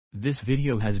This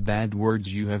video has bad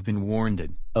words, you have been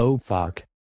warned. Oh fuck.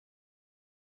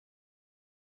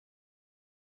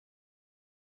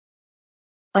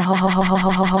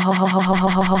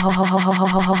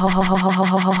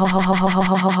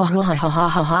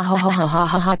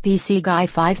 PC guy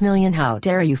 5 million, how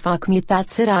dare you fuck me?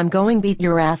 That's it, I'm going beat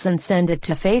your ass and send it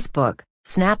to Facebook,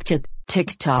 Snapchat,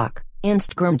 TikTok,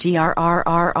 Instagram,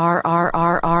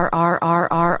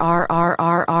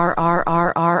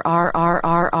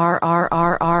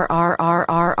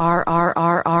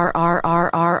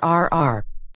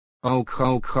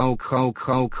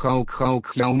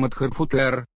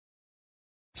 Footer.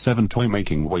 7 toy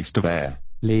making waste of air.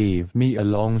 Leave me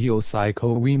alone, you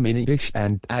psycho women H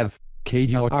and F.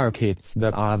 Your are kids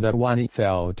that are the one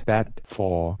felt bad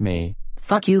for me.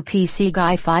 Fuck you, PC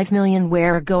guy 5 million,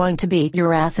 we're going to beat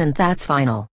your ass and that's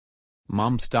final.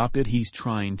 Mom, stop it, he's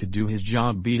trying to do his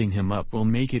job, beating him up will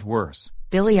make it worse.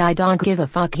 Billy, I don't give a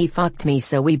fuck, he fucked me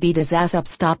so we beat his ass up.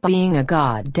 Stop being a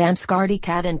goddamn scaredy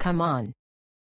cat and come on.